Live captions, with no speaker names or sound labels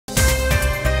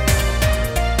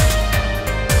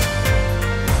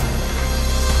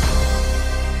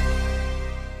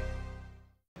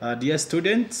Dear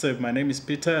students, my name is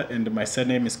Peter and my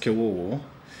surname is Kewowo.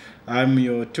 I'm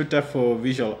your tutor for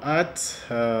visual arts,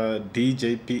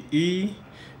 Djpe,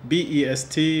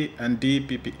 Best, and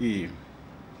Dppe.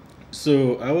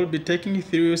 So I will be taking you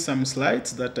through some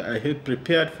slides that I have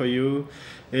prepared for you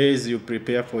as you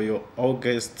prepare for your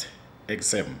August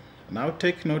exam. Now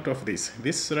take note of this.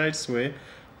 These slides were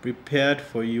prepared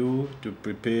for you to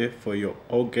prepare for your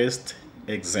August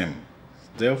exam.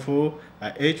 Therefore,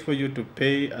 I urge for you to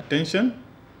pay attention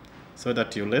so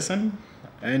that you listen.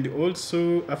 And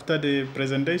also, after the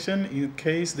presentation, in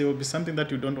case there will be something that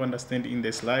you don't understand in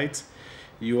the slides,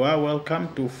 you are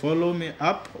welcome to follow me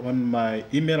up on my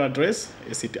email address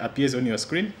as it appears on your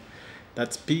screen.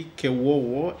 That's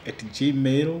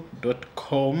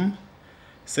pkewowo@gmail.com.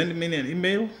 Send me an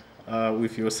email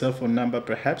with your cell phone number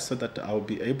perhaps, so that I'll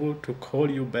be able to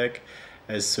call you back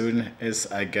as soon as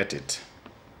I get it.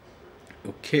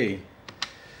 Okay.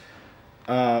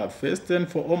 First and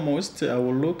foremost, I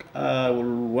will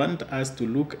want us to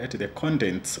look at the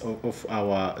contents of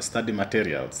our study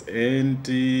materials. And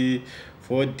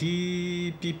for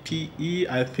Dppe,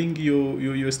 I think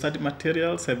your study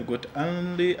materials have got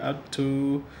only up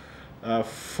to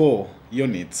 4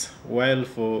 units, while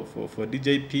for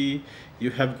Djpe, you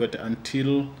have got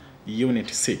until unit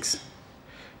 6.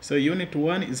 So unit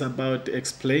 1 is about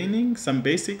explaining some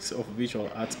basics of visual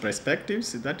arts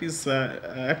perspectives. That is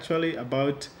actually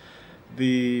about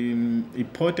the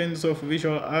importance of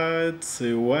visual arts,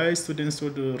 why students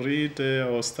should read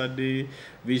or study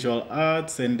visual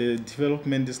arts, and the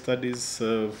development studies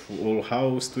or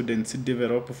how students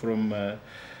develop from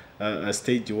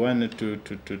stage 1 to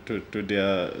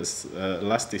their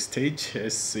last stage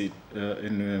as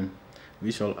in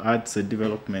visual arts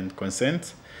development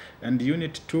concerns. And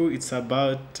unit 2, it's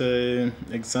about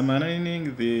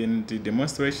examining the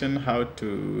demonstration how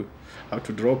to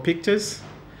draw pictures.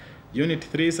 Unit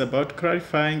 3 is about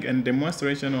clarifying and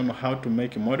demonstration on how to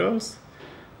make models.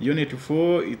 Unit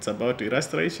 4, it's about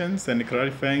illustrations and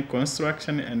clarifying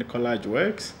construction and collage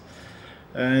works.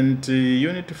 And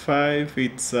unit 5,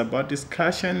 it's about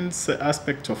discussions,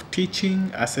 aspects of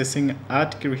teaching, assessing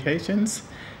art creations.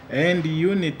 And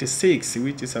unit 6,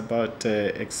 which is about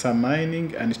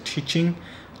examining and teaching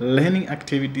learning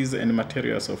activities and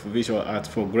materials of visual arts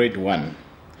for grade 1.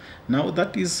 Now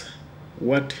that is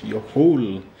what your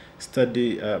whole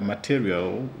study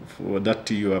material that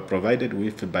you are provided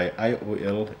with by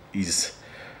IOL is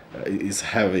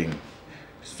having.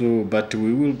 So, but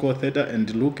we will go further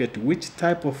and look at which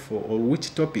type of or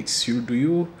which topics should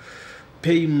you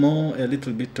pay a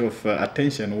little bit of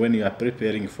attention when you are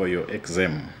preparing for your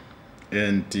exam.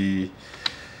 And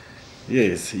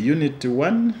yes, unit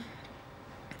 1,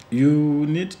 you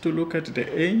need to look at the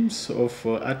aims of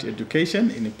art education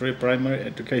in pre-primary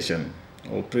education,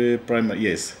 or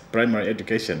primary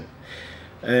education.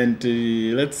 And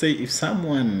let's say if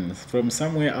someone from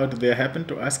somewhere out there happen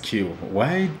to ask you,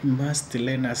 why must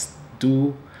learners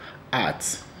do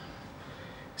arts?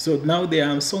 So now there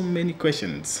are so many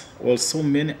questions or so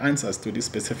many answers to this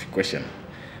specific question.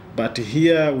 But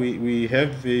here we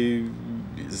have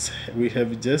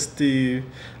just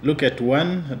look at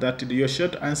one, that your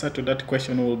short answer to that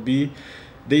question will be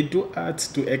they do arts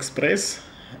to express,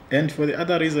 and for the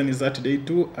other reason is that they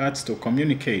do arts to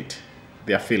communicate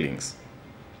their feelings.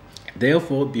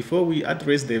 Therefore, before we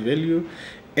address the value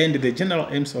and the general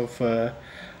aims of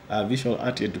visual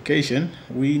art education,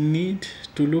 we need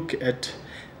to look at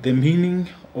the meaning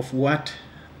of what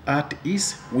art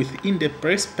is within the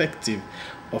perspective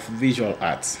of visual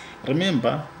arts.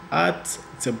 Remember, art,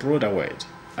 it's a broader word.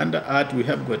 Under art, we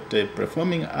have got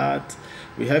performing art,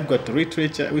 we have got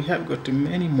literature, we have got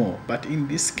many more. But in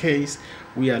this case,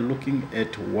 we are looking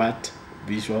at what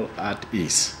visual art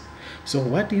is. So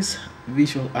what is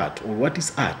visual art, or what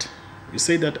is art? You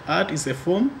say that art is a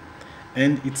form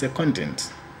and it's a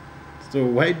content. So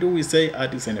why do we say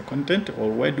art is a content, or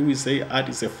why do we say art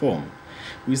is a form?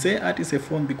 We say art is a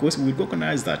form because we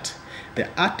recognize that the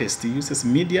artist uses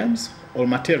mediums or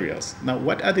materials. Now,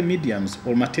 what are the mediums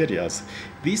or materials?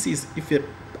 This is, if an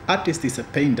artist is a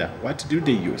painter, what do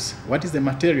they use? What is the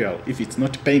material if it's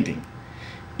not painting?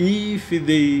 If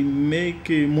they make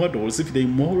models, if they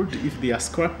mold, if they are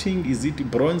sculpting, is it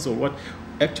bronze or what?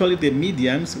 Actually, the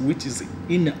mediums, which is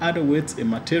in other words a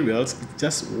materials, it's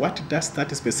just what does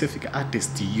that specific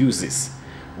artist uses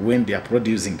when they are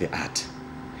producing the art.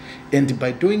 And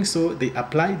by doing so, they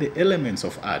apply the elements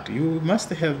of art. You must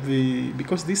have,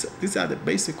 because these are the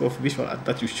basic of visual art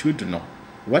that you should know.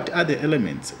 What are the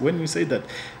elements? When we say that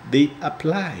they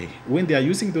apply, when they are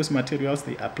using those materials,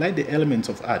 they apply the elements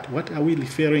of art. What are we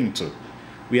referring to?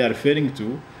 We are referring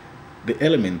to the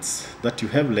elements that you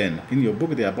have learned in your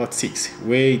book. There are about 6,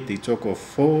 where they talk of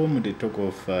form, they talk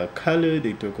of color,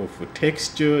 they talk of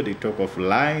texture, they talk of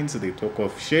lines, they talk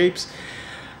of shapes.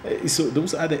 So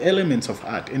those are the elements of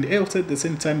art, and also at the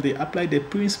same time they apply the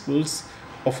principles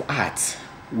of art,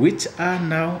 which are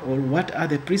now, or what are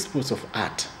the principles of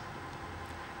art?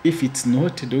 If it's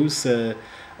not those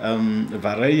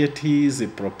varieties,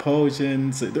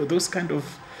 proportions, those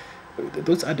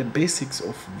are the basics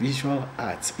of visual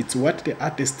arts. It's what the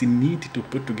artists need to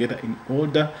put together in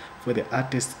order for the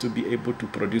artist to be able to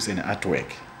produce an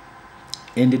artwork.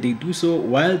 And they do so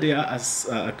while they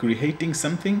are creating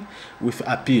something with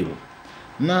appeal.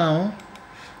 Now,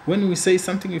 when we say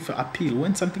something with appeal,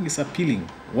 when something is appealing,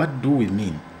 what do we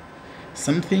mean?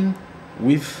 Something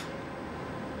with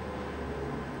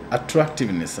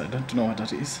attractiveness. I don't know what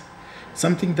that is.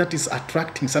 Something that is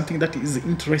attracting, something that is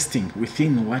interesting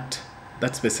within what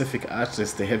that specific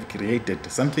artist they have created.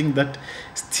 Something that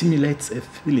stimulates a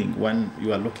feeling when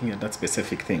you are looking at that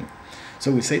specific thing.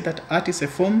 So we say that art is a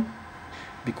form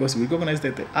because we recognize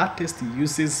that the artist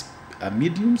uses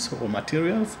mediums or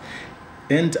materials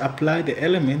and apply the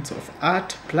elements of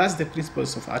art plus the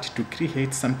principles of art to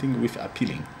create something with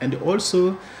appealing. And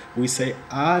also we say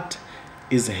art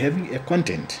is having a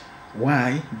content.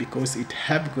 Why? Because it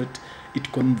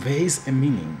conveys a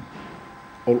meaning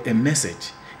or a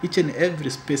message. Each and every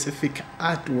specific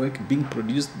artwork being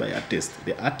produced by artist,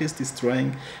 the artist is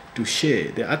trying to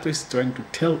share, the artist is trying to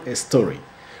tell a story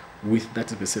with that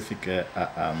specific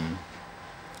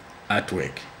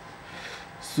artwork.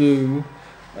 So,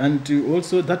 and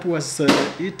also that was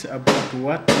it about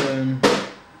what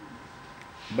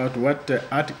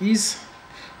art is.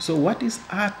 So what is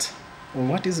art, or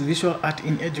what is visual art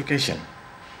in education?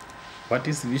 What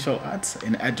is visual arts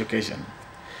in education?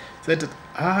 So that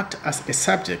art as a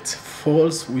subject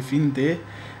falls within the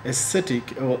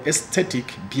aesthetic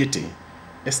beauty.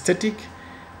 Aesthetic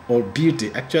or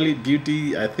beauty. Actually,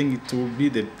 beauty, I think it will be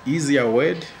the easier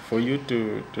word for you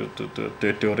to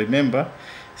remember,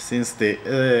 since the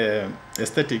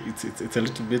aesthetic, it's a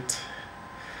little bit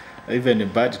even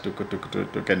bad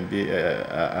can be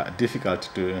difficult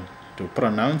to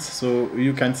pronounce. So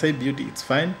you can say beauty, it's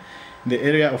fine. In the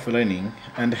area of learning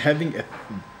and having a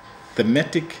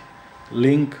thematic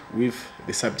link with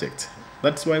the subject.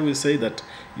 That's why we say that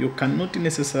you cannot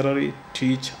necessarily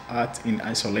teach art in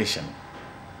isolation.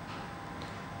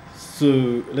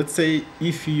 So let's say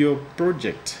if your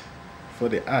project for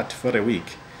the art for a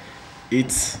week,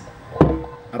 it's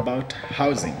about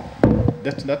housing,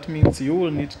 that means you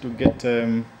will need to get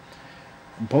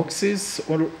boxes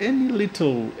or any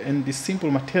little and the simple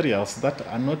materials that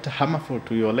are not harmful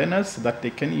to your learners, that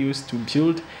they can use to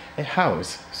build a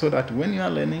house, so that when you are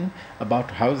learning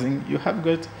about housing, you have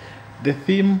got the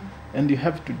theme and you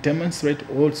have to demonstrate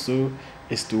also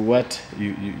as to what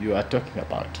you are talking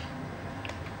about.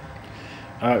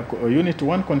 Unit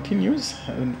 1 continues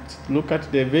and look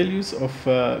at the values of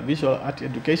visual art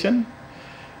education.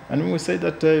 And we will say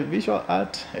that visual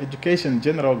art education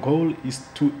general goal is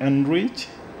to enrich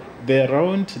the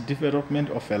round development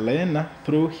of a learner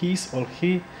through his or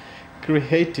her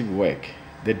creative work,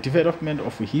 the development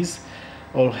of his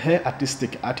or her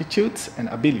artistic attitudes and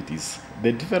abilities,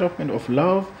 the development of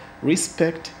love,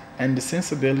 respect, and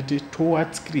sensibility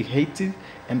towards creative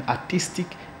and artistic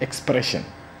expression.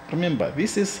 Remember,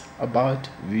 this is about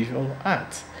visual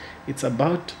arts. It's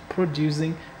about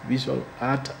producing visual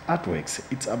artworks.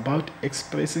 It's about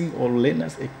expressing, or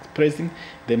learners expressing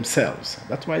themselves.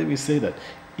 That's why we say that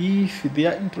if they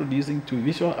are introducing to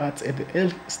visual arts at the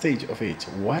early stage of age,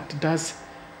 why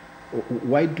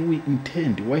do we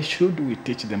intend, why should we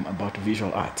teach them about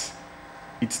visual arts?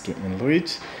 It's to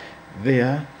enrich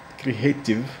their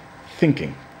creative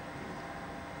thinking.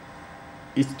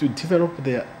 It's to develop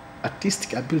their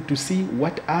artistic ability, to see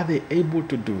what are they able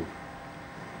to do.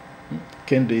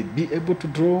 Can they be able to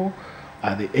draw?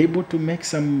 Are they able to make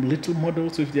some little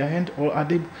models with their hand? Or are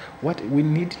they, what we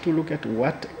need to look at,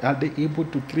 what are they able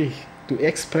to create, to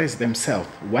express themselves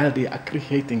while they are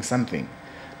creating something?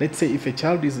 Let's say if a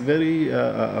child is very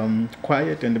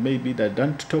quiet and maybe they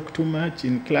don't talk too much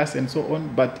in class and so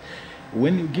on, but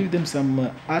when you give them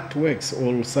some artworks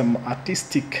or some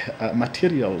artistic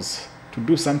materials to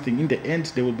do something, in the end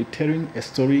they will be telling a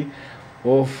story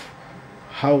of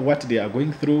what they are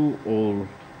going through, or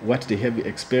what they have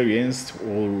experienced,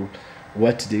 or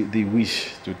what they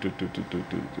wish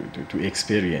to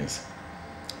experience.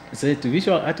 So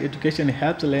visual art education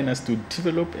helps learners to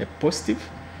develop a positive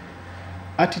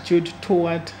attitude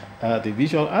toward the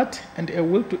visual art and a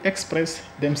will to express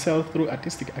themselves through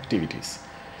artistic activities.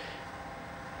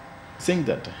 saying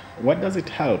that what does it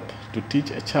help to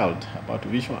teach a child about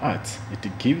visual arts?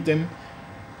 It gives them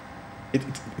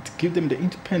the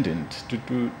independent to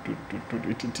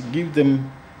give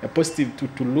them a positive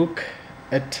to look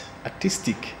at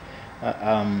artistic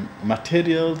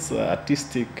materials,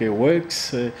 artistic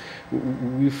works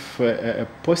with a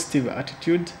positive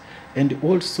attitude, and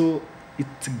also it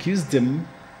gives them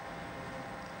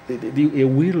a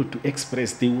will to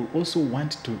express. They will also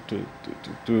want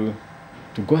to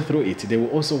go through it. They will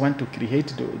also want to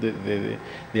create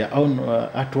their own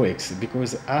artworks,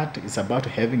 because art is about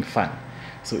having fun.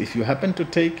 So if you happen to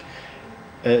take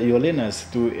your learners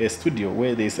to a studio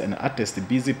where there's an artist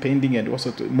busy painting, and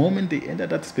also the moment they enter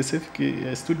that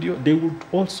specific studio, they would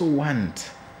also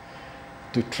want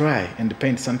to try and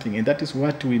paint something. And that is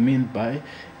what we mean by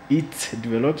it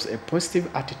develops a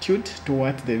positive attitude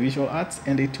toward the visual arts,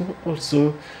 and it will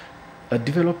also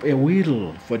develop a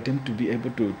will for them to be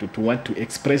able to want to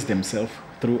express themselves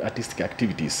through artistic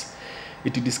activities.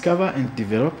 It discover and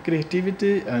develop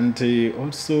creativity and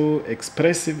also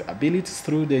expressive abilities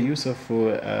through the use of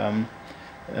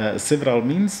several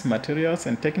means, materials,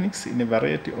 and techniques in a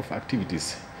variety of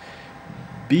activities.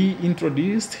 Be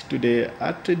introduced to the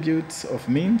attributes of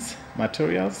means,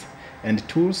 materials, and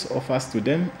tools offers to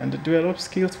them, and develop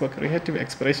skills for creative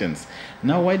expressions.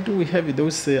 Now, why do we have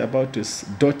those about those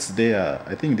dots there?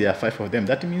 I think there are 5 of them.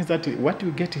 That means that what you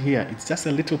get here, it's just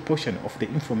a little portion of the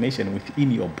information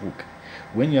within your book.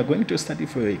 When you are going to study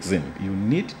for your exam, you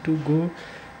need to go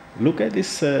look at these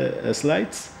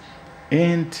slides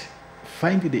and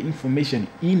find the information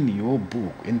in your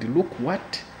book, and look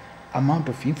what amount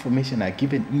of information are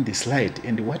given in the slide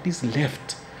and what is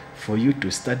left for you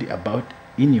to study about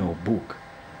in your book,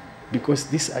 because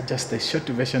these are just the short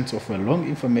versions of a long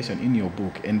information in your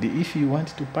book. And if you want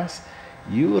to pass,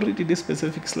 you read the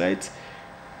specific slides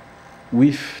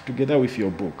together with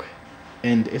your book.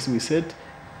 And as we said,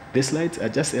 the slides are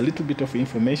just a little bit of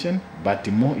information, but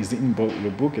more is in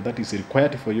your book that is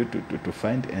required for you to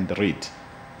find and read.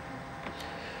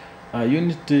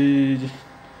 Unit 2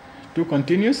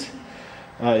 continues.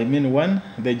 I mean 1,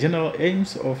 the general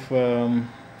aims of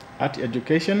art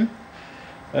education.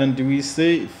 And we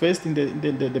say first in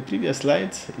the previous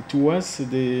slides, it was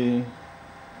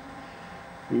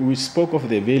we spoke of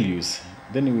the values.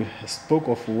 Then we spoke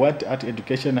of what art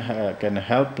education can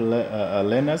help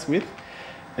learners with.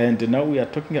 And now we are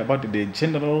talking about the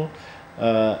general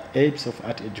aims of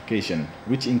art education,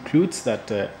 which includes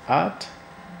that art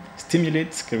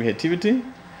stimulates creativity,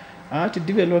 art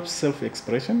develops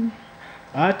self-expression,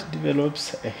 art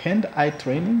develops a hand-eye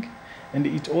training, and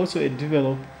it also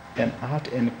develops an art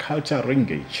and culture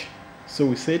linkage. So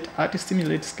we said art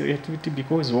stimulates creativity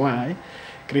because why?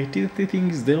 Creativity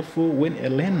thinks, therefore, when a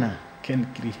learner can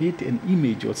create an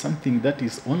image or something that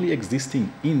is only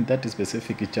existing in that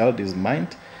specific child's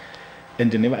mind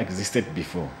and never existed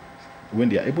before. When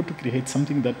they are able to create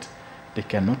something that they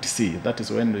cannot see, that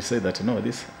is when we say that no,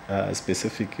 this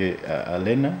specific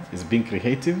learner is being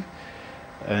creative,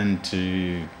 and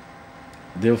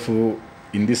therefore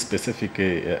in this specific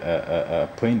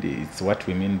point, it's what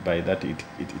we mean by that. It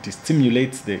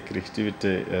stimulates the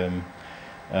creativity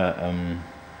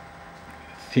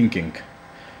thinking.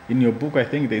 In your book, I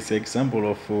think there's an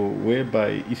example of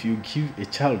whereby if you give a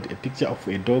child a picture of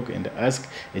a dog and ask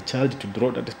a child to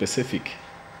draw that specific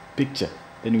picture,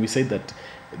 then we say that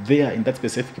there in that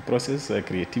specific process,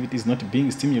 creativity is not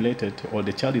being stimulated, or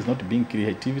the child is not being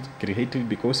creative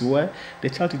because why? The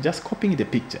child is just copying the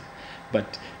picture.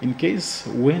 But in case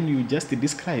when you just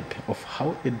describe of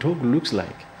how a dog looks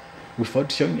like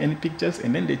without showing any pictures,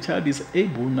 and then the child is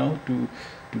able now to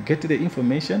get the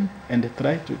information and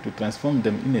try to transform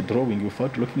them in a drawing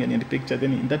without looking at any picture,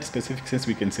 then in that specific sense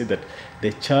we can say that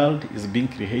the child is being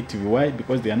creative. Why?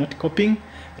 Because they are not copying,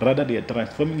 rather they are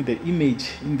transforming the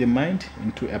image in the mind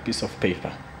into a piece of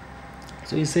paper.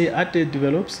 So you say art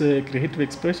develops creative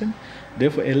expression,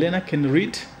 therefore a learner can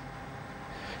read.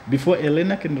 Before a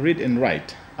learner can read and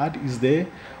write, art is the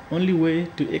only way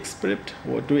to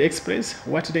express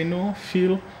what they know,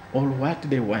 feel, or what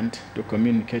they want to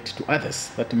communicate to others.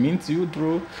 That means you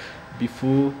draw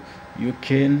before you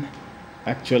can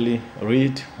actually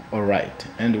read or write.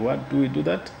 And what do we do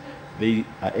that? They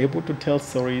are able to tell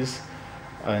stories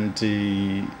and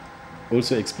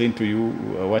also explain to you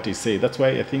what they say. That's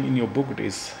why I think in your book there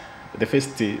is the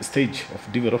first stage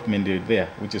of development there,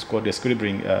 which is called the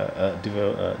scribbling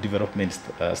development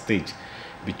stage,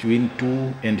 between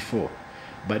 2 and 4.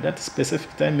 By that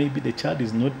specific time, maybe the child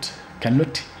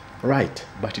cannot write,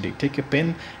 but they take a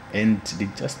pen and they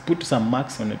just put some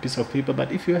marks on a piece of paper.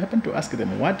 But if you happen to ask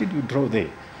them, what did you draw there?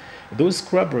 Those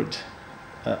scribbled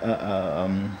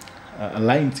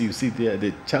lines you see there,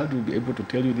 the child will be able to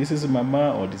tell you, this is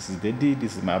mama, or this is daddy,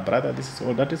 this is my brother, this is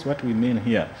all. That is what we mean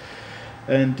here.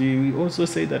 And we also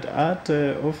say that art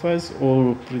offers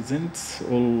or presents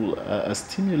or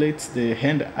stimulates the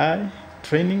hand-eye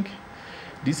training.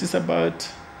 This is about,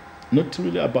 not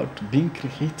really about being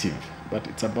creative, but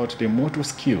it's about the motor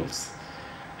skills.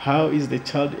 How is the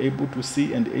child able to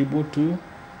see and able to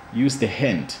use the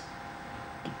hand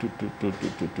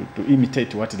to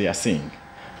imitate what they are saying?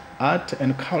 Art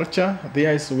and culture,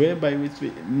 there is a way by which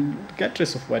we,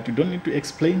 regardless of what, you don't need to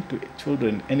explain to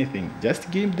children anything. Just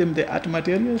give them the art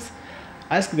materials,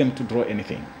 ask them to draw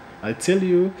anything. I tell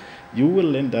you, you will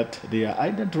learn that they are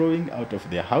either drawing out of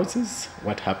their houses,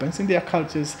 what happens in their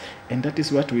cultures, and that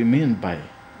is what we mean by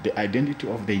the identity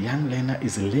of the young learner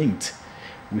is linked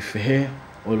with her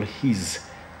or his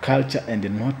culture and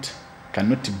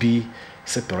cannot be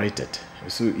separated.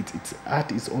 So it's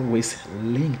art is always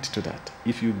linked to that.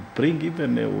 If you bring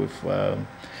even with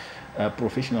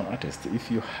professional artists,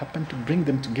 if you happen to bring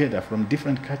them together from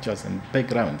different cultures and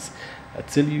backgrounds, I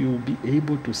tell you, you'll be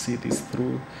able to see this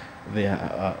through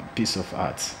their piece of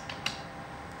art.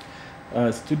 We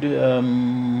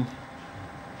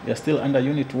are still under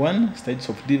Unit 1, Stages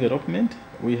of Development.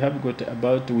 We have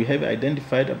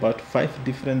identified about 5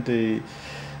 different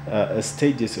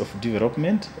stages of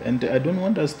development, and I don't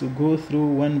want us to go through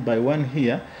one by one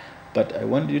here, but I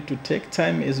want you to take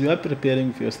time as you are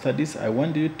preparing for your studies. I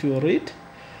want you to read,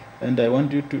 and I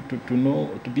want you to know,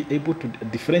 to be able to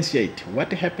differentiate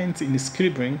what happens in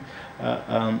scribbling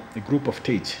a group of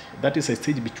stage. That is a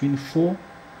stage between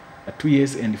 2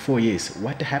 years and 4 years.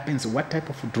 What happens, what type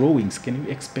of drawings can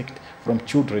you expect from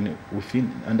children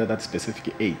under that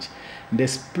specific age? The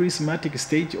prismatic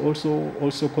stage,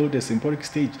 also called the symbolic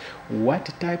stage, what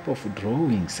type of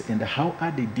drawings and how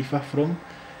are they differ from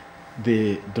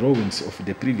the drawings of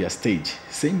the previous stage?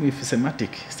 Same with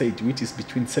semantic stage, which is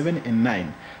between 7 and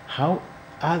 9. How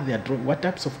are their what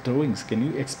types of drawings can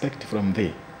you expect from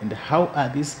there? And how are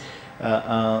these,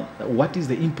 what is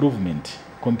the improvement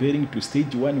comparing to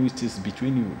stage 1, which is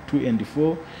between 2 and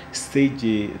 4,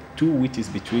 stage 2, which is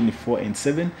between 4 and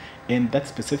 7, and that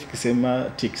specific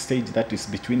semantic stage that is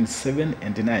between 7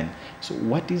 and 9. So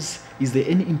what is there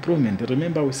any improvement?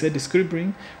 Remember, we said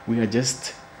scribbling, we are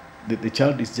just, the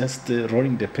child is just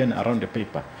rolling the pen around the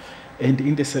paper. And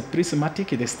in the prismatic,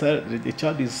 the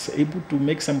child is able to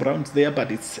make some rounds there,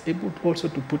 but it's able also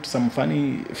to put some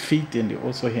funny feet and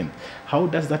also hand. How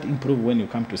does that improve when you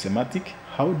come to semantic?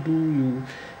 How do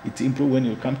it improve when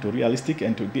you come to realistic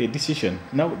and to the decision?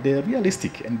 Now, the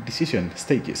realistic and decision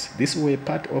stages, this were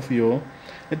part of your,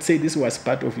 let's say this was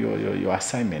part of your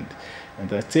assignment.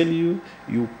 And I tell you,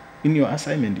 in your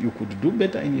assignment, you could do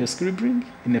better in your scribbling,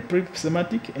 in a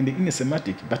pre-semantic and in a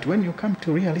semantic. But when you come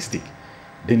to realistic,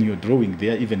 then your drawing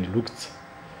there even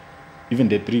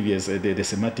the previous, the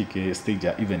semantic stage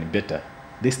are even better.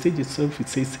 The stage itself, it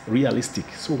says realistic.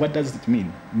 So what does it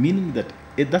mean? Meaning that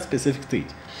at that specific stage,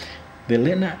 the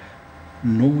learner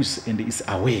knows and is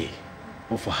aware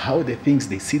of how the things,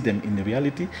 they see them in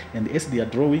reality, and as they are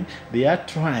drawing, they are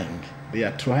trying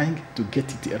to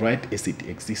get it right as it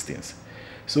exists.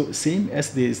 So same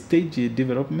as the stage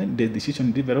development, the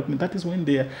decision development, that is when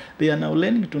they are now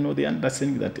learning to know, they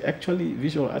understanding that actually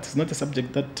visual art is not a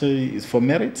subject that is for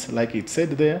merit, like it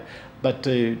said there, but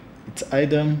it's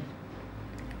either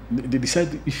they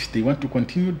decide if they want to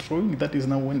continue drawing. That is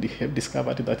now when they have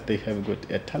discovered that they have got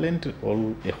a talent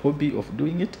or a hobby of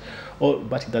doing it,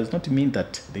 but it does not mean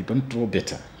that they don't draw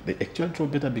better. They actually draw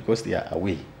better because they are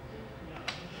aware.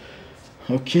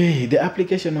 Okay, the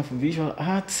application of visual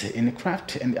arts in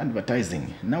craft and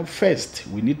advertising. Now first,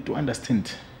 we need to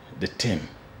understand the term,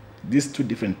 these two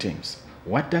different terms.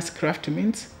 What does craft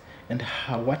means and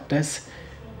what does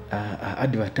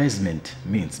advertisement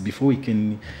means, before we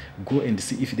can go and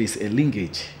see if there's a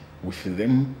linkage with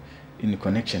them in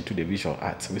connection to the visual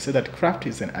arts. We say that craft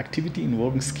is an activity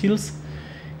involving skills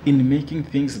in making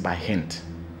things by hand,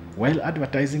 while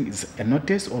advertising is a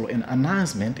notice or an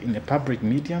announcement in a public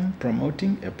medium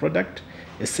promoting a product,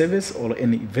 a service, or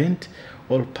an event,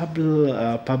 or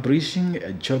publishing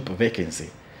a job vacancy.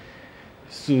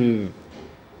 So,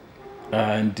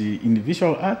 and in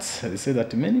visual arts, they say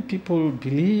that many people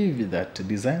believe that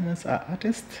designers are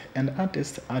artists and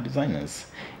artists are designers.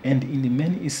 And in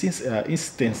many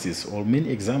instances or many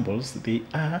examples, they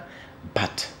are,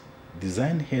 but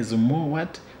design has more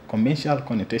commercial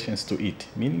connotations to it,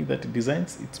 meaning that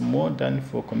designs, it's more done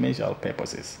for commercial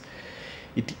purposes.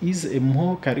 It is a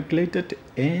more calculated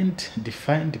and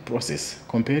defined process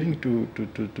comparing to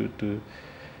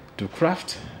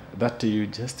craft. that you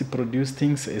just produce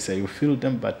things as you feel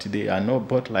them, but there are no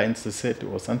board lines set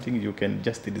or something. You can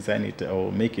just design it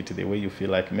or make it the way you feel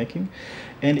like making.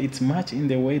 And it's much in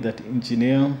the way that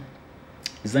engineer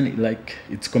isn't like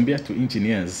it's compared to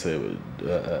engineers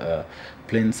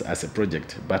plans as a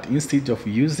project, but instead of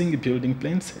using building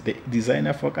plans, the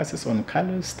designer focuses on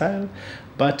color, style,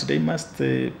 but they must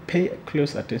pay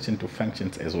close attention to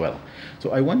functions as well.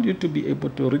 So I want you to be able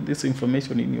to read this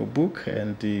information in your book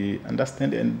and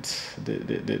understand and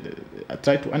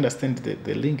try to understand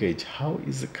the linkage. How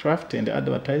is craft and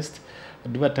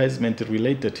advertisement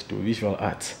related to visual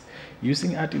arts?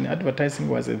 Using art in advertising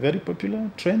was a very popular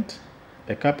trend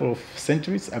a couple of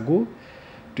centuries ago.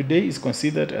 Today is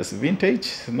considered as vintage,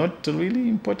 not really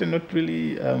important, not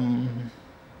really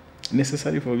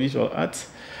necessary for visual arts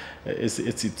as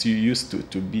it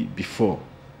used to be before.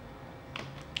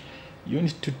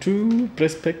 Unit 2,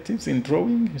 perspectives in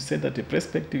drawing. You said that the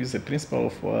perspective is a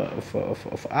principle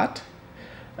of art,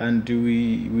 and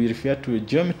we refer to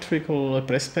geometrical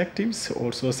perspectives,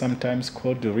 also sometimes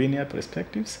called linear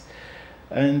perspectives.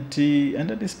 And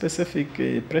under the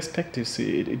specific perspectives,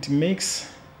 it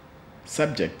makes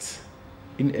subjects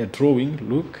in a drawing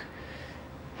look,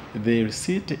 they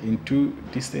sit into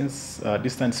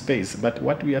distant space. But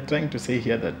what we are trying to say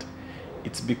here that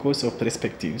it's because of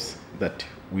perspectives that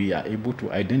we are able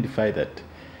to identify that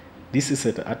this is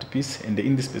an art piece, and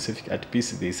in this specific art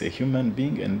piece there is a human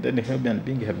being, and then the human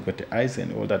being have got eyes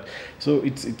and all that. So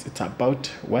it's about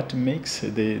what makes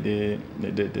the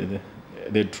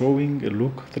drawing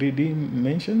look 3D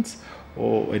dimensions,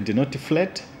 or not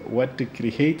flat, what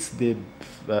creates the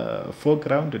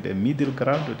foreground, the middle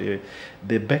ground,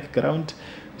 the background.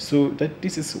 So that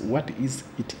this is what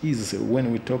it is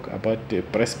when we talk about the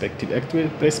perspective. Actually,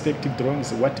 perspective drawing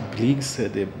is what brings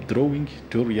the drawing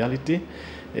to reality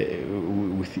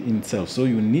within itself. So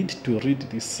you need to read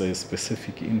this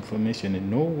specific information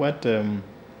and know what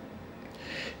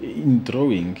in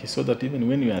drawing, so that even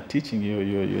when you are teaching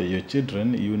your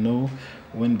children, you know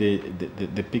when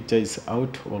the picture is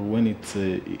out or when it's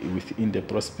within the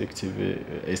perspective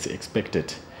as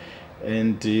expected.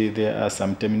 And there are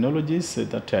some terminologies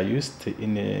that are used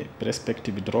in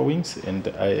perspective drawings, and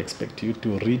I expect you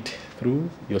to read through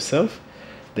yourself.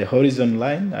 The horizon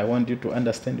line, I want you to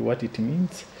understand what it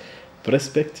means.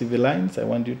 Perspective lines, I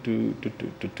want you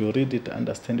to read it,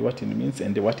 understand what it means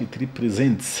and what it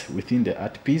represents within the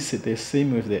art piece. The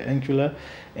same with the angular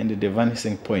and the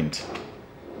vanishing point.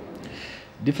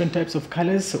 Different types of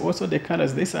colors. Also the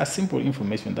colors, these are simple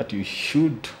information that you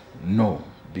should know,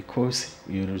 because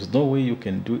there is no way you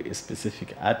can do a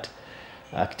specific art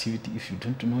activity if you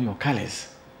don't know your colors.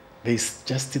 There's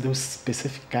just those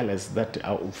specific colors that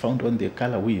are found on the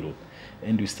color wheel,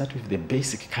 and we start with the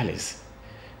basic colors.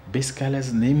 Base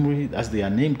colors, namely, as they are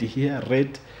named here,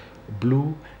 red,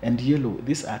 blue, and yellow.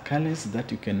 These are colors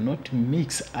that you cannot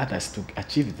mix others to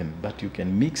achieve them, but you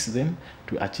can mix them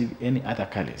to achieve any other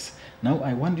colors. Now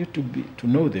I want you to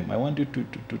know them. I want you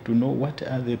to know what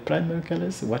are the primary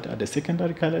colors, what are the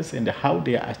secondary colors, and how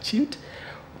they are achieved.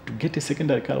 To get a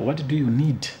secondary color, what do you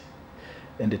need?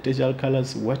 And the tertiary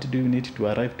colors, what do you need to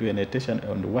arrive to an tertiary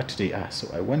and what they are. So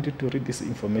I want you to read this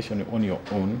information on your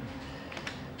own.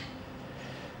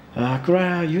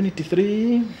 Unit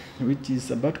 3, which is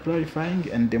about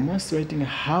clarifying and demonstrating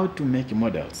how to make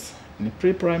models. In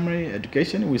pre-primary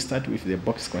education, we start with the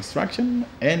box construction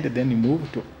and then move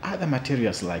to other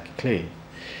materials like clay.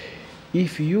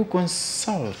 If you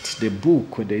consult the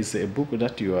book, there is a book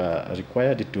that you are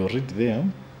required to read there,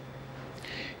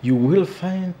 you will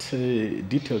find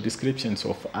detailed descriptions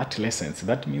of art lessons.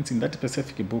 That means in that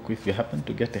specific book, if you happen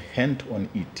to get a hand on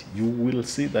it, you will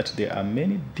see that there are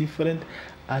many different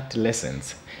art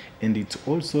lessons, and it's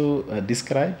also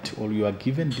described, or you are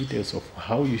given details of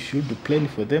how you should plan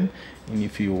for them, and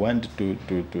if you want to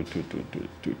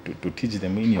teach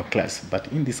them in your class. But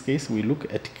in this case, we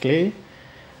look at clay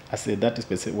as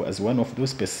as one of those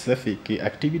specific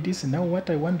activities. Now what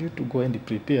I want you to go and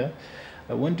prepare,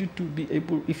 I want you to be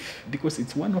able, because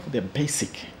it's one of the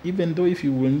basic, even though if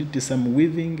you will need some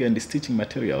weaving and stitching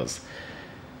materials,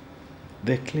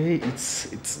 the clay,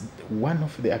 it's one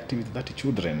of the activities that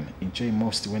children enjoy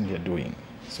most when they are doing.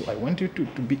 So I want you to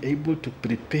be able to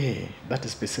prepare that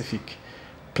specific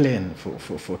plan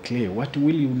for clay. What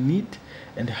will you need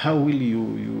and how will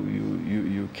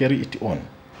you carry it on?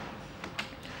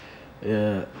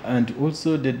 And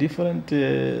also the different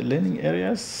learning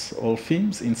areas or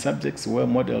themes in subjects where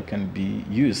model can be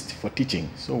used for teaching.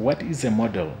 So what is a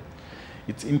model?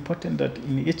 It's important that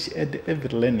in every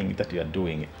learning that you are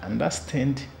doing,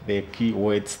 understand the key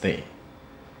words there.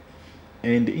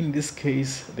 And in this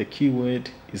case, the keyword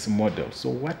is model. So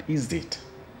what is it?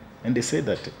 And they say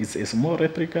that it's a small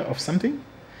replica of something.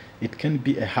 It can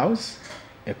be a house,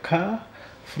 a car,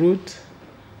 fruit,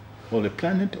 or a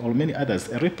planet, or many others.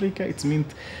 A replica, it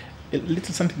means a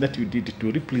little something that you did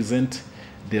to represent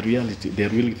the reality, the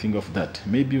real thing of that.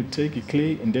 Maybe you take a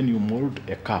clay and then you mold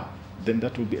a car. Then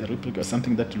that will be a replica,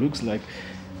 something that looks like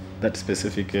that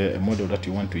specific model that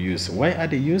you want to use. Why are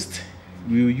they used?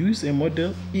 You use a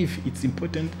model if it's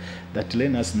important that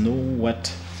learners know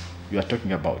what you are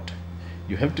talking about.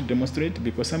 You have to demonstrate,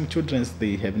 because some children,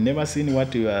 they have never seen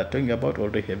what you are talking about, or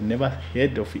they have never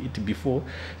heard of it before.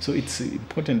 So it's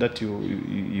important that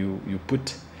you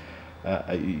put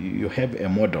you have a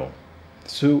model.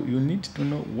 So you need to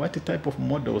know what type of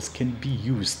models can be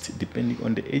used depending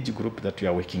on the age group that you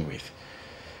are working with.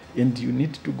 And you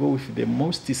need to go with the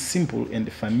most simple and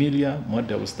familiar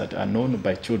models that are known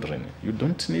by children. You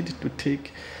don't need to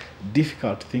take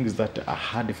difficult things that are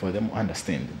hard for them to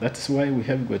understand. That's why we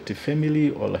have got a family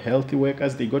or health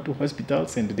workers. They go to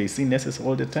hospitals and they see nurses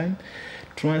all the time.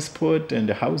 Transport and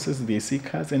houses, they see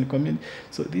cars and community.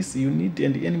 So this you need,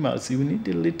 and the animals, you need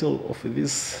a little of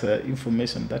this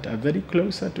information that are very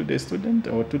closer to the student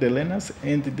or to the learners,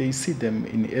 and they see them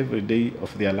in every day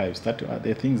of their lives. That are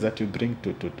the things that you bring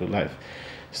to life.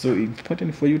 So it's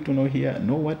important for you to know here,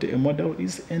 know what a model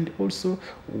is, and also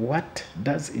what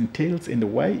does entails and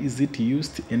why is it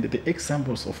used, and the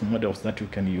examples of models that you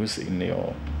can use in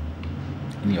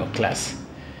your class.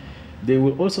 They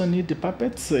will also need the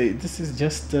puppets. This is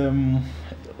just a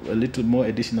little more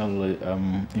additional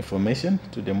information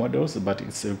to the models, but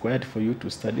it's required for you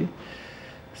to study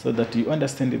so that you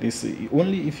understand this.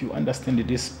 Only if you understand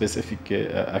these specific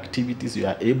activities, you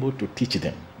are able to teach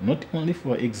them, not only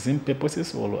for exam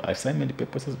purposes or assignment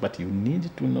purposes, but you need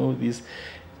to know this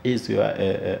as you are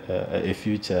a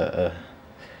future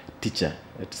teacher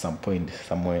at some point,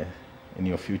 somewhere in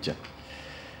your future.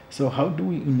 So how do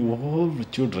we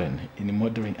involve children in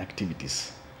modeling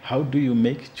activities? How do you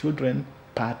make children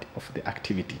part of the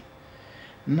activity?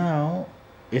 Now,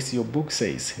 as your book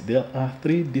says, there are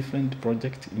 3 different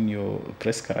projects in your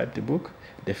prescribed book.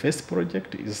 The first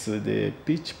project is the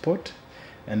pitch pot,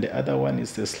 and the other one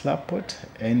is the slab pot,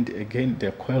 and again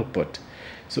the coil pot.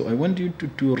 So I want you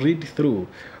to read through,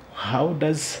 how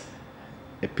does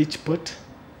a pitch pot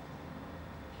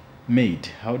made,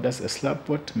 how does a slab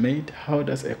pot made, how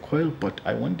does a coil pot.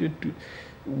 I want you to,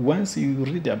 once you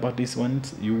read about these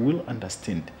ones, you will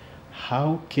understand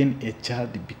how can a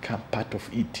child become part of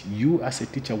it. You as a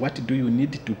teacher, what do you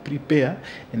need to prepare,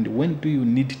 and when do you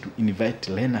need to invite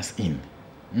learners in?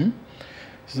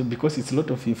 So because it's a lot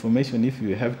of information if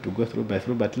you have to go through by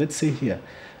through, but let's say here,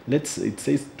 it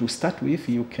says to start with,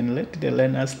 you can let the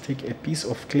learners take a piece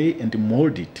of clay and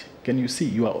mold it. Can you see?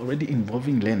 You are already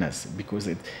involving learners, because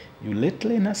you let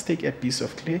learners take a piece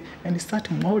of clay and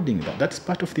start molding that. That's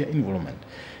part of their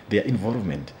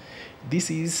involvement.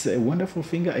 This is a wonderful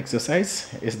finger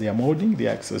exercise. As they are molding, they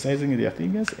are exercising their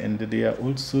fingers, and they are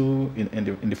also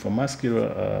in the for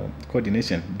muscular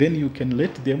coordination. Then you can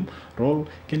let them roll.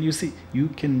 Can you see? You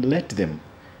can let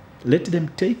them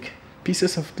take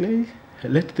pieces of clay,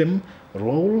 let them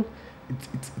roll.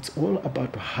 It's all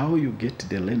about how you get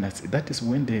the learners. That is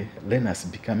when the learners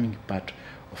becoming part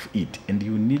of it, and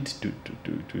you need to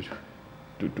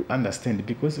understand,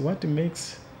 because what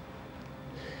makes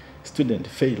students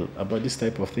fail about this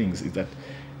type of things is that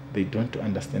they don't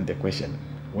understand the question.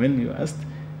 When you ask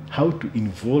how to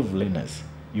involve learners,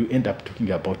 you end up talking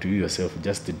about you yourself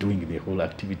just doing the whole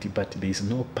activity, but there is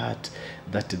no part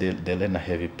that the learner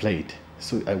have played.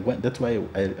 So that's why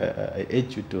I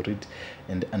urge you to read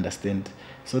and understand,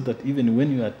 so that even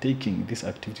when you are taking this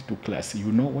activity to class,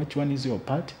 you know which one is your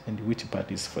part and which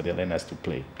part is for the learners to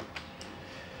play.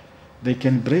 They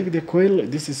can break the coil.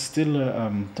 This is still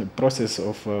the process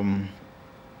of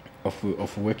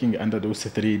working under those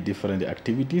 3 different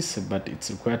activities, but it's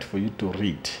required for you to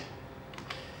read.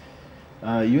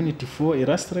 Unit 4,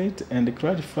 illustrate and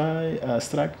clarify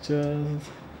structures,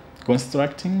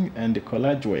 constructing and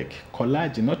collage work.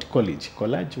 Collage, not college.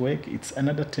 Collage work, it's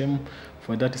another term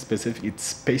for that specific.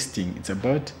 It's pasting. It's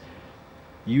about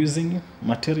using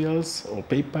materials or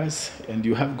papers, and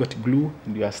you have got glue,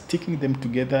 and you are sticking them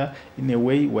together in a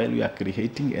way while you are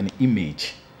creating an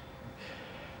image.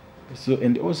 So,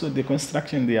 and also the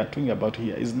construction they are talking about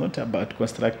here is not about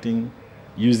constructing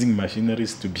using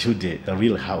machineries to build a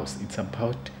real house. It's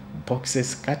about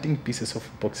boxes, cutting pieces of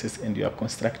boxes, and you are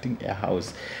constructing a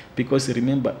house. Because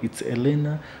remember, it's a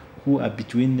learner who are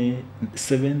between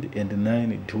 7 and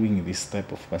 9 doing this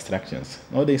type of constructions.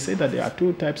 Now they say that there are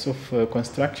 2 types of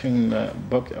construction,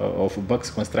 box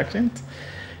constructions.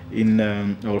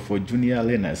 or for junior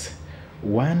learners.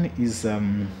 One is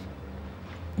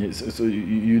so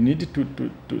you need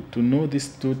to know these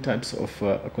two types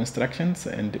of constructions,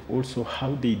 and also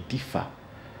how they differ,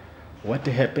 what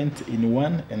happens in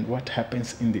one and what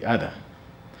happens in the other.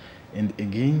 And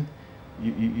again,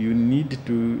 you need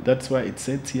to, that's why it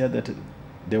says here that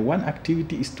the one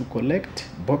activity is to collect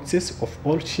boxes of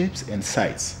all shapes and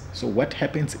sizes. So what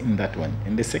happens in that one?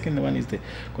 And the second one is the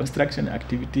construction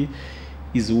activity,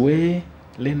 is where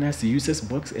learners uses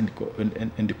box and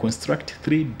construct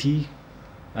 3D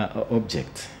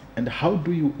objects. And how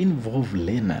do you involve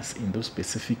learners in those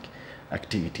specific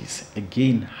activities?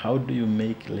 Again, how do you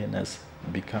make learners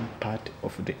become part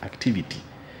of the activity?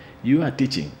 You are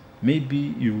teaching.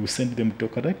 Maybe you send them to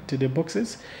correct the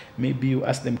boxes. Maybe you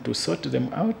ask them to sort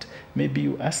them out. Maybe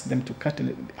you ask them to cut.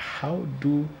 How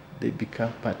do they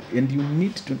become part? And you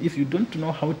need to, if you don't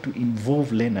know how to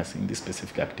involve learners in these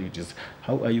specific activities,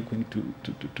 how are you going to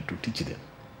teach them?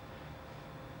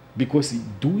 Because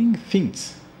doing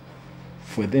things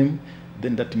for them,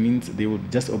 then that means they will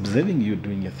just observing you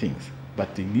doing your things.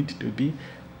 But they need to be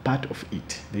part of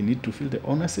it. They need to feel the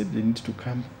ownership. They need to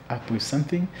come up with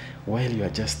something while you are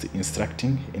just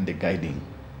instructing and guiding.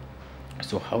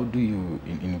 So how do you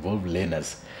involve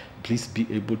learners? Please be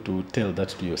able to tell that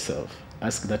to yourself.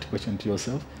 Ask that question to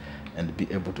yourself and be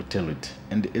able to tell it.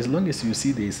 And as long as you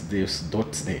see there's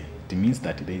dots there, it means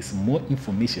that there is more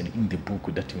information in the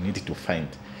book that you need to find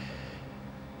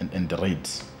and read.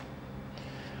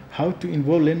 How to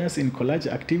involve learners in collage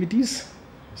activities.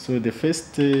 So the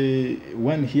first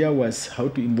one here was how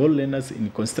to involve learners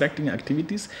in constructing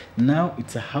activities. Now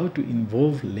it's how to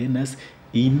involve learners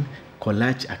in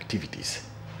collage activities.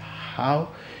 But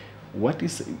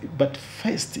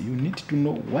first you need to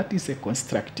know what is a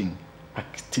constructing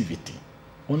activity,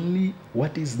 only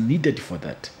what is needed for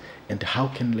that, and how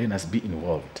can learners be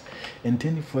involved. And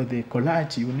then for the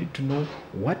collage, you need to know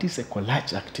what is a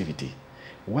collage activity.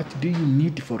 What do you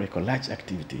need for a collage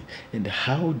activity, and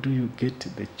how do you get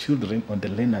the children or the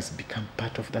learners become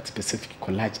part of that specific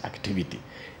collage activity?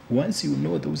 Once you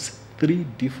know those three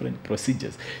different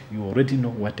procedures, you already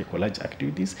know what a collage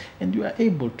activity is, and you are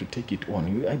able to take it on.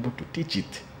 You are able to teach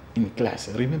it in class.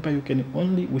 Remember, you can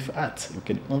only, with arts, you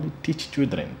can only teach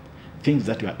children things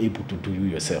that you are able to do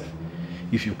yourself.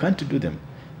 If you can't do them,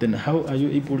 then how are you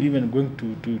able even going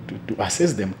to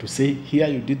assess them, to say here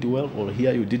you did well or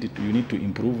here you did it, you need to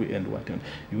improve, and what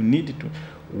you need to,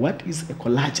 what is a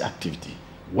collage activity?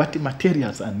 What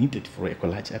materials are needed for a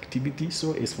collage activity?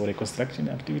 So as for a construction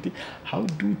activity, how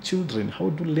do children, how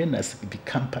do learners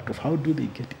become part of, how do they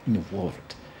get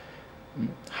involved?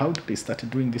 How do they start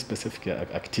doing this specific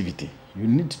activity? You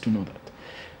need to know that.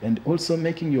 And also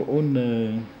making your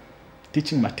own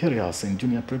teaching materials in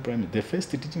junior pre-primary. The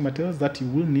first teaching materials that you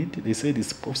will need, they said,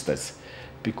 is posters,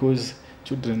 because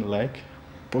children like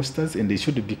posters and they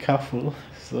should be careful.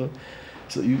 So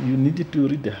you needed to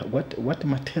read what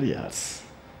materials,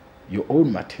 your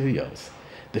own materials.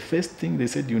 The first thing they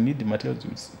said you need the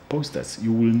materials, posters.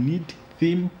 You will need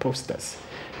theme posters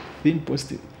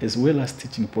as well as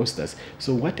teaching posters.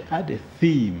 So what are the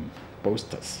theme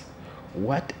posters?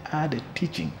 What are the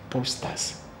teaching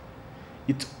posters?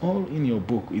 It's all in your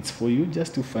book. It's for you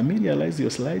just to familiarize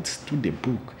your slides to the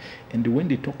book. And when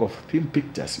they talk of theme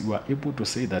pictures, you are able to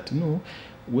say that, no,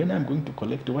 when I'm going to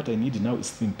collect, what I need now is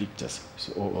theme pictures,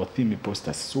 so, or theme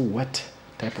posters. So what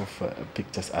type of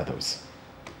pictures are those?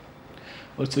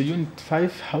 Also, Unit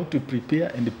 5, how to prepare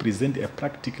and present a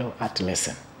practical art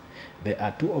lesson. There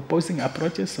are two opposing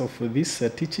approaches of this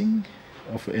teaching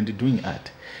and doing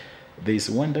art. There is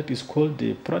one that is called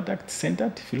the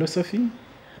product-centered philosophy,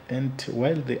 and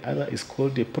while the other is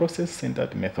called the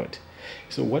process-centered method.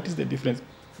 So what is the difference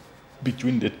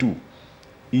between the two?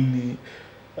 In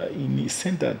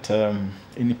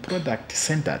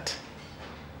product-centered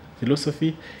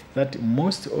philosophy, that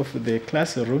most of the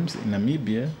classrooms in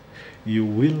Namibia, you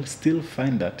will still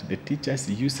find that the teachers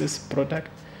uses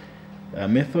product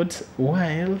methods,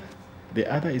 while the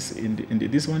other is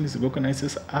this one is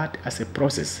recognizes art as a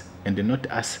process and not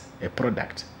as a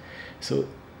product. So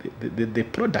the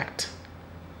product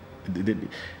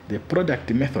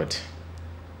method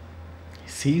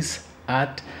sees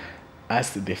art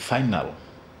as the final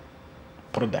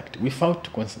product without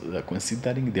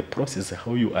considering the process,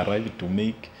 how you arrive to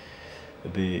make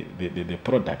the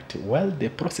product, while the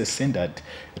process-centered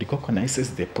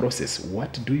recognizes the process.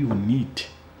 What do you need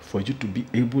for you to be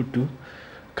able to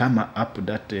come up with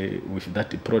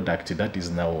that product that is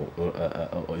now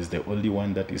is the only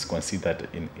one that is considered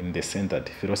in the centered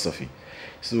philosophy.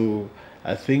 So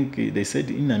I think they said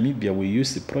in Namibia we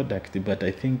use the product, but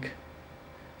I think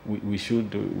we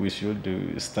should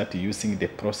start using the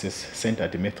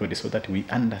process-centered method so that we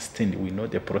understand, we know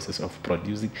the process of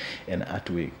producing an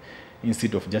artwork,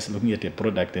 instead of just looking at a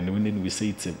product and when we say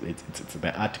it's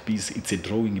the art piece, it's a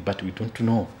drawing, but we don't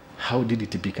know how did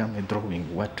it become a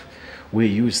drawing, what were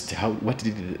used, what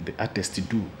did the artist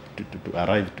do to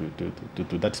arrive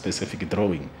to that specific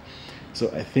drawing.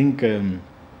 So I think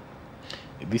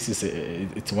this is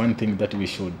it's one thing that we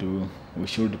should do. We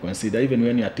should consider, even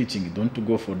when you are teaching, don't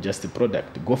go for just the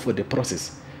product, go for the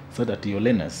process, so that your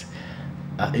learners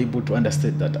are able to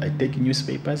understand that I take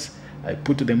newspapers, I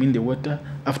put them in the water,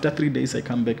 after 3 days I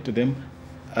come back to them,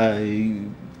 I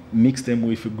mix them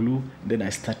with glue, then I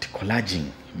start collaging,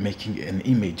 making an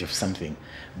image of something.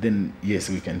 Then yes,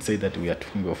 we can say that we are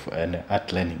talking of an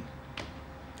art learning.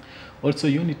 Also,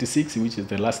 Unit 6, which is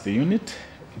the last unit,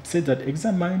 it says that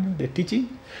examine the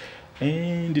teaching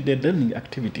and the learning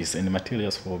activities and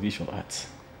materials for visual arts.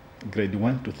 Grade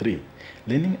 1 to 3.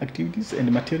 Learning activities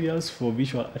and materials for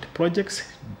visual art projects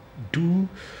to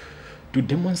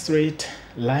demonstrate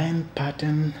line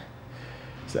pattern.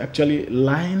 So actually,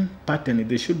 line pattern,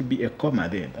 there should be a comma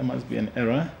there. There must be an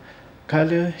error.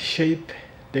 Color, shape,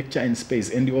 texture, and space.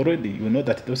 And already you know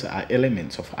that those are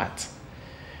elements of art.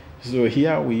 So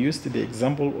here we used the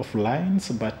example of lines,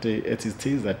 but it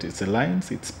says that it's lines,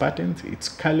 it's patterns, it's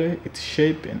color, it's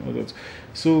shape, and all those.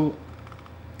 So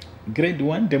grade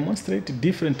 1, demonstrate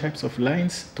different types of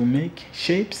lines to make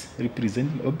shapes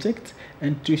representing objects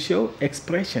and to show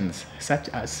expressions such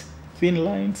as thin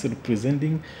lines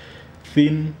representing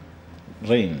thin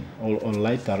rain or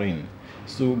lighter rain.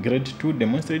 So grade 2,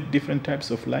 demonstrate different types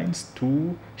of lines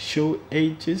to show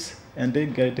edges, and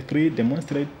then grade 3,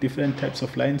 demonstrate different types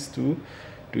of lines to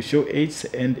show edges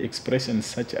and expressions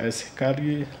such as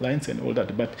curly lines and all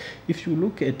that. But if you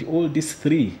look at all these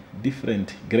 3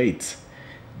 different grades,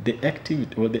 the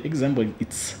activity or the example,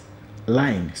 it's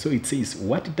line. So it says,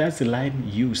 what does line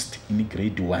used in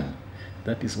grade 1?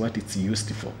 That is what it's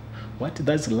used for. What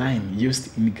does line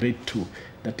used in grade 2?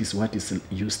 That is what it's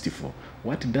used for.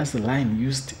 What does line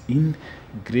used in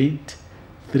grade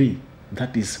 3?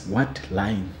 That is what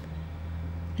line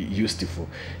used for.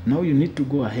 Now you need to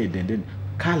go ahead and then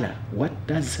color. What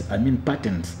does,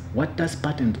 patterns. What does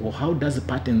patterns, or how does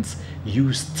patterns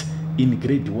used in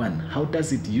grade 1? How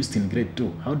does it used in grade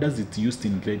 2? How does it used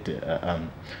in grade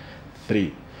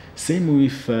 3? Same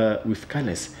with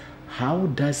colors. How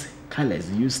does colors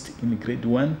used in grade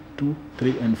 1, 2,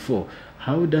 3, and 4?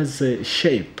 How does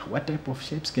shape? What type of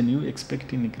shapes can you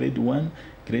expect in grade 1,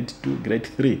 grade 2, grade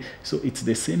 3? So it's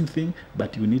the same thing,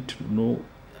 but you need to know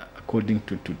according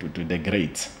to the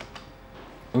grades.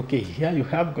 Okay, here you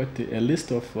have got a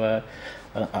list of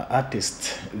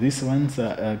artists. These ones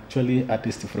are actually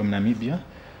artists from Namibia.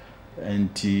 And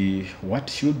what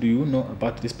should you know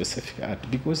about this specific art?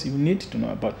 Because you need to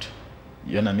know about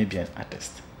your Namibian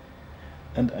artist.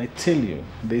 And I tell you,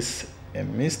 there's a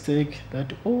mistake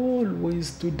that always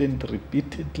students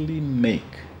repeatedly make.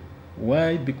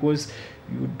 Why? Because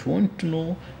you don't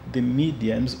know the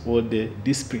mediums or the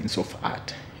disciplines of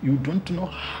art. You don't know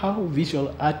how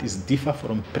visual art is different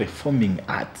from performing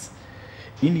arts.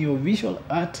 In your visual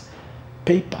art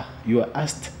paper, you are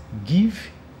asked, give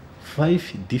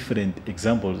 5 different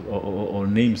examples or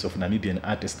names of Namibian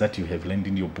artists that you have learned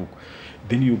in your book.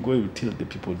 Then you go and tell the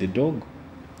people, the dog,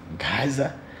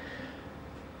 Gaza,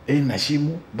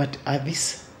 Nashimu, but are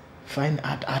these fine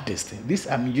art artists? These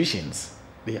are musicians.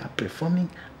 They are performing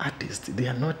artists. They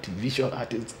are not visual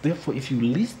artists. Therefore, if you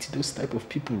list those type of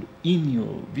people in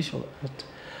your visual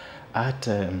art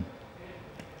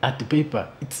paper,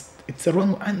 it's a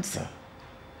wrong answer.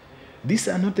 These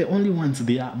are not the only ones.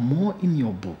 There are more in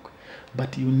your book.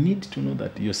 But you need to know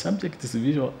that your subject is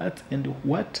visual art, and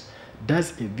what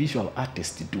does a visual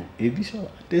artist do? A visual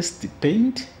artist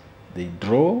paint, they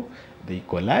draw, they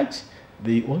collage,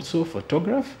 they also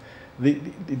photograph, they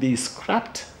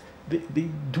sculpt, they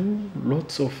do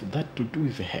lots of that to do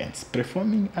with the hands.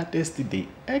 Performing artists, they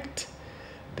act,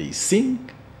 they sing,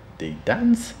 they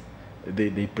dance,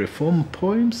 they perform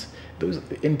poems,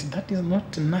 and that is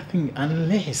not nothing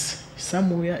unless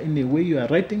somewhere in a way you are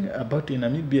writing about in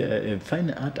Namibia a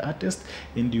fine art artist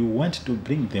and you want to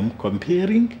bring them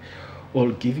comparing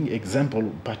or giving example,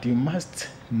 but you must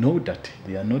know that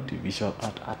they are not visual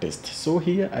art artists. So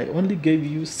here I only gave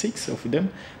you 6 of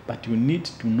them, but you need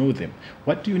to know them.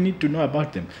 What do you need to know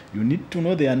about them? You need to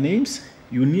know their names.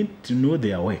 You need to know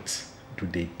their works. Do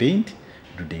they paint?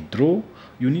 Do they draw?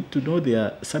 You need to know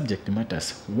their subject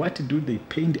matters. What do they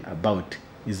paint about?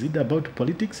 Is it about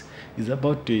politics? Is it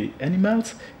about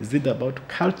animals? Is it about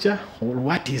culture? Or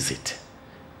what is it?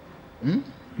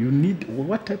 You You need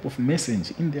what type of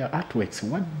message in their artworks.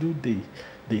 What do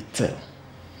they tell?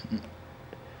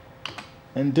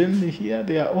 And then here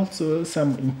there are also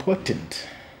some important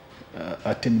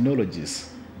terminologies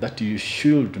that you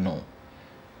should know.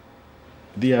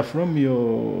 They are from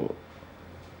your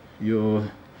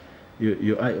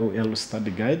IOL study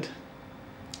guide,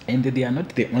 and they are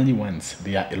not the only ones.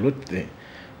 There are a lot there,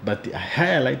 but I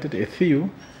highlighted a few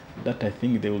that I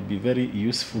think they will be very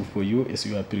useful for you as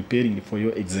you are preparing for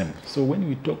your exam. So when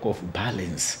we talk of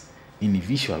balance in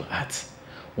visual arts,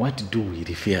 what do we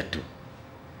refer to?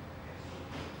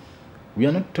 We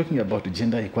are not talking about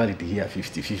gender equality here,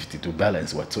 50-50 to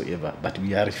balance whatsoever, but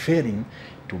we are referring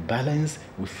to balance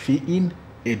within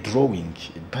a drawing,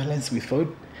 balance without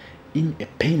in a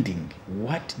painting.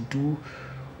 What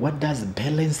does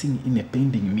balancing in a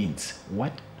painting means?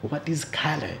 What is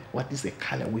color? What is the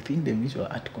color within the visual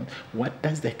art? What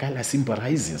does the color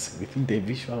symbolizes within the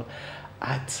visual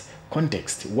arts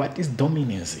context? What is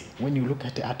dominancy? When you look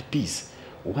at the art piece,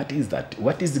 what is that?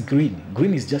 What is green?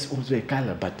 Green is just also a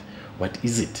color, but what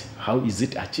is it? How is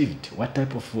it achieved? What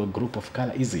type of group of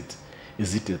color is it?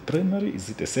 Is it a primary? Is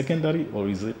it a secondary? Or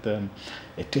is it a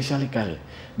tertiary color?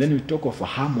 Then we talk of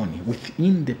harmony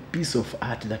within the piece of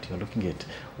art that you're looking at.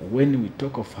 When we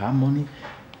talk of harmony,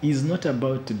 it's not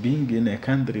about being in a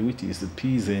country which is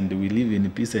peace and we live in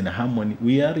peace and harmony.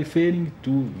 We are referring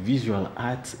to visual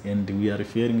arts, and we are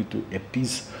referring to a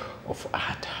piece of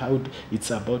art.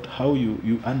 It's about how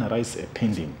you analyze a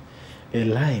painting. A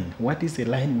line. What is a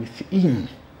line within?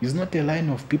 It's not a line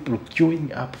of people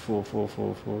queuing up for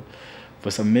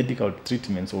some medical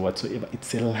treatments or whatsoever.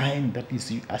 It's a line that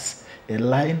is as a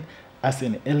line as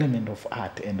an element of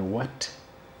art, and what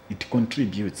it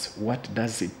contributes. What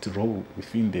does it role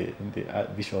within the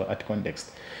visual art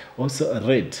context? Also a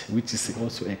red, which is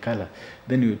also a color.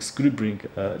 Then you bring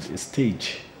a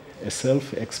stage, a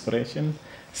self-expression,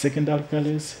 secondary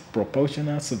colors,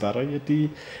 proportionals, variety.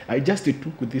 I just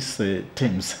took these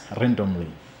terms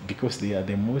randomly because they are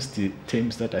the most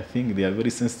terms that I think they are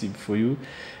very sensitive for you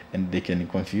and they can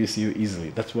confuse you easily.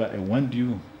 That's why I want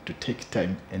you to take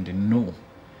time and know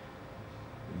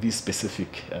these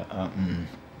specific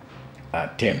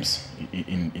terms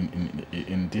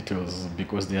in details,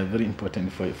 because they are very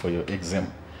important for your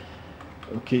exam.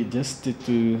 Okay, just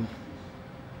to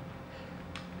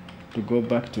go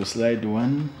back to slide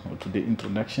 1 or to the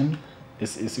introduction,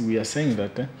 as we are saying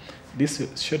that this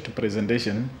short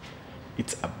presentation,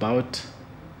 it's about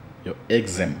your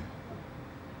exam,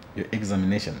 your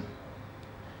examination,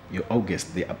 your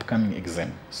August, the upcoming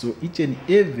exam. So each and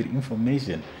every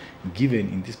information given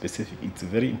in this specific, it's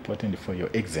very important for your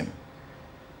exam.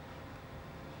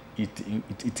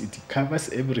 It covers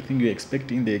everything you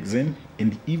expect in the exam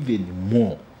and even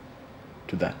more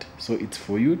to that. So it's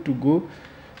for you to go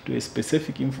to a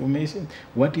specific information.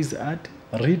 What is art?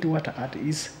 Read what art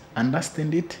is,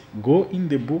 understand it, go in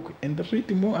the book and read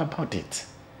more about it.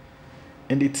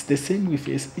 And it's the same with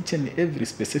each and every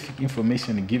specific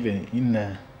information given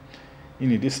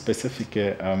in this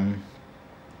specific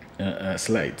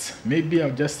slides. Maybe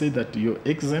I'll just say that your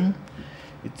exam,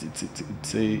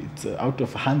 it's out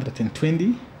of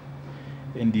 120,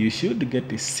 and you should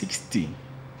get a 60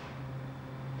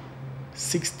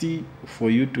 for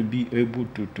you to be able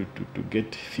to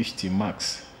get 50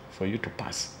 marks for you to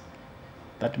pass.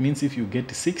 That means if you get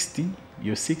 60,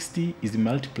 your 60 is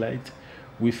multiplied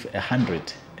with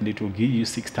 100, and it will give you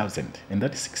 6,000, and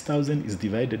that 6,000 is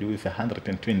divided with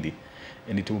 120,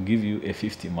 and it will give you a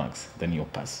 50 marks. Then you'll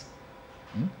pass.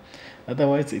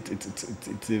 Otherwise,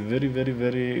 it's a very, very,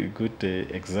 very good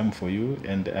exam for you,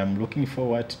 and I'm looking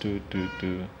forward to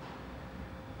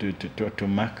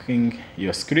marking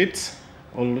your scripts.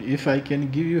 Or if I can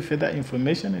give you further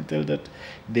information, I tell that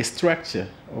the structure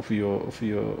of your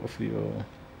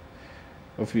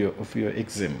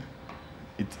exam,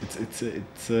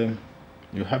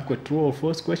 you have got true or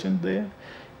false questions there,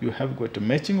 you have got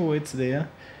matching words there,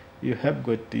 you have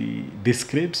got the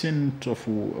description of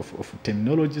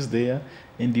terminologies there,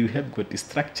 and you have got the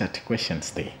structured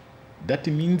questions there. That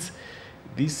means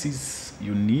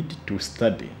you need to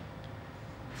study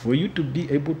for you to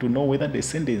be able to know whether the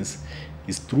sentence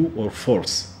is true or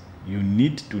false. You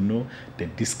need to know the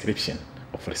description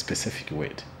of a specific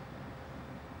word.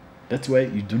 That's why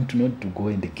you don't know to go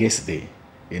and guess there,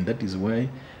 and that is why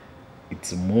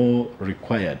it's more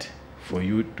required for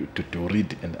you to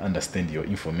read and understand your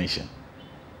information.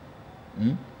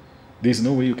 There's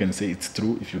no way you can say it's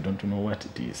true if you don't know what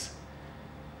it is,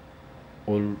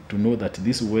 or to know that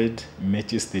this word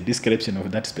matches the description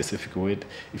of that specific word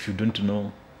if you don't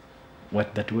know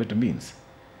what that word means.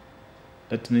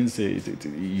 That means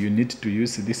you need to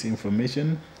use this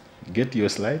information get your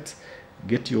slides,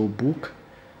 get your book,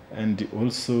 and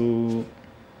also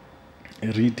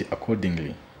read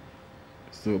accordingly.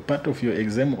 So part of your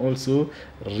exam also,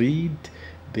 read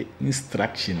the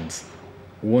instructions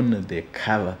on the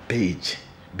cover page,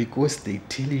 because they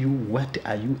tell you what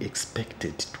are you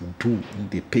expected to do in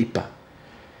the paper.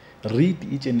 Read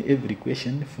each and every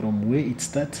question from where it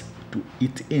starts to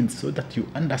it ends, so that you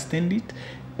understand it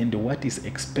and what is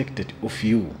expected of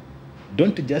you.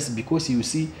 Don't just because you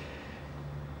see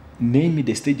name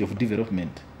the stage of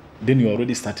development, then you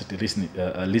already started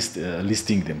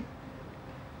listing them.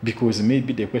 Because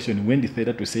maybe the question went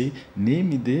further to say,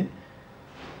 name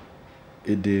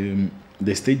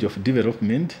the stage of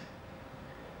development,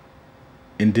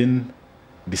 and then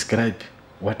describe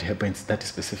what happens at that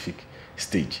specific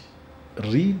stage.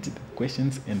 Read the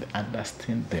questions and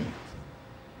understand them.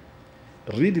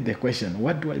 Read the question.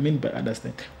 What do I mean by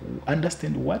understand?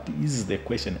 Understand what is the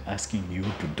question asking you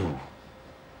to do.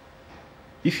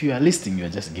 If you are listing, you are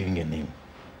just giving a name.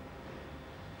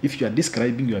 If you are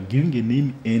describing, you are giving a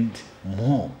name and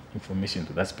more information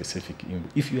to that specific.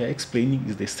 If you are explaining,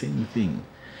 it's the same thing.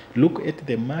 Look at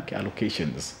the mark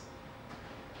allocations.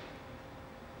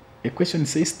 A question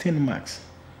says 10 marks,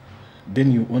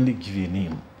 then you only give a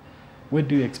name. Where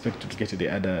do you expect to get the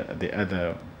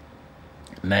other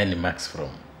 9 marks from?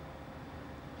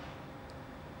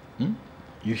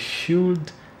 You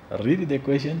should read the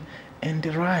question and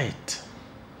write,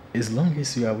 as long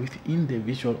as you are within the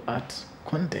visual arts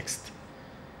context.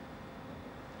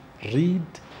 Read,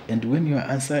 and when you are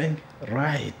answering,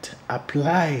 write.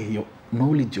 Apply your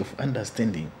knowledge of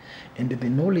understanding, and the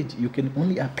knowledge you can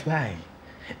only apply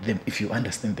them if you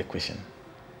understand the question.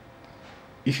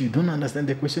 If you don't understand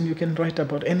the question, you can write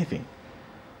about anything,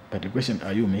 but the question,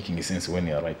 are you making sense when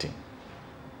you are writing?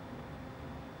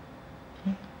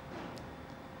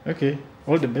 Okay,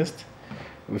 all the best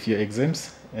with your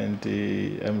exams, and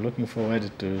I'm looking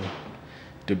forward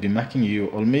to be marking you.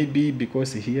 Or maybe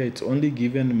because here it's only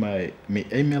given my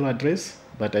email address,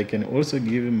 but I can also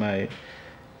give my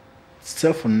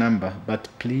cell phone number, but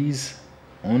please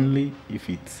only if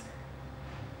it's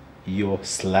your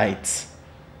slides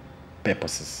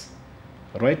purposes.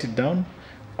 Write it down: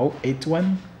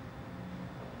 081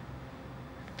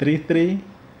 33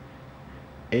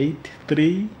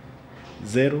 83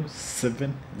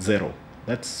 070.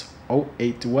 That's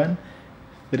 081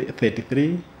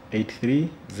 33 83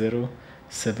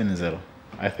 070.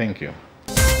 I thank you.